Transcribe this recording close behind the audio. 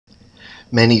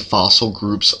Many fossil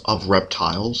groups of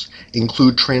reptiles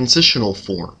include transitional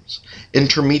forms,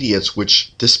 intermediates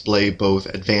which display both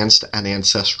advanced and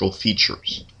ancestral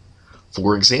features.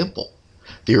 For example,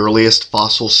 the earliest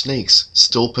fossil snakes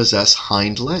still possess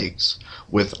hind legs,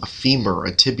 with a femur,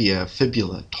 a tibia, a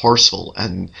fibula, tarsal,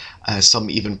 and some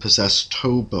even possess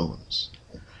toe bones.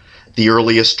 The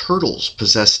earliest turtles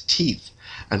possessed teeth,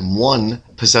 and one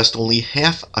possessed only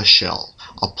half a shell,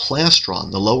 a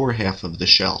plastron, the lower half of the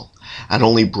shell, and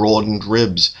only broadened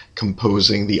ribs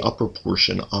composing the upper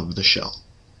portion of the shell.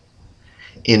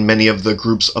 In many of the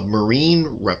groups of marine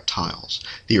reptiles,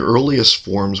 the earliest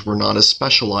forms were not as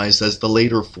specialized as the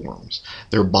later forms.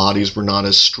 Their bodies were not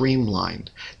as streamlined.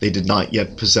 They did not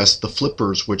yet possess the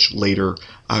flippers which later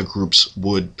groups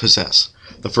would possess.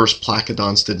 The first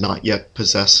placoderms did not yet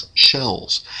possess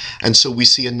shells. And so we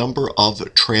see a number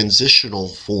of transitional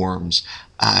forms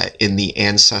in the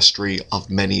ancestry of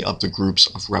many of the groups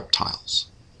of reptiles.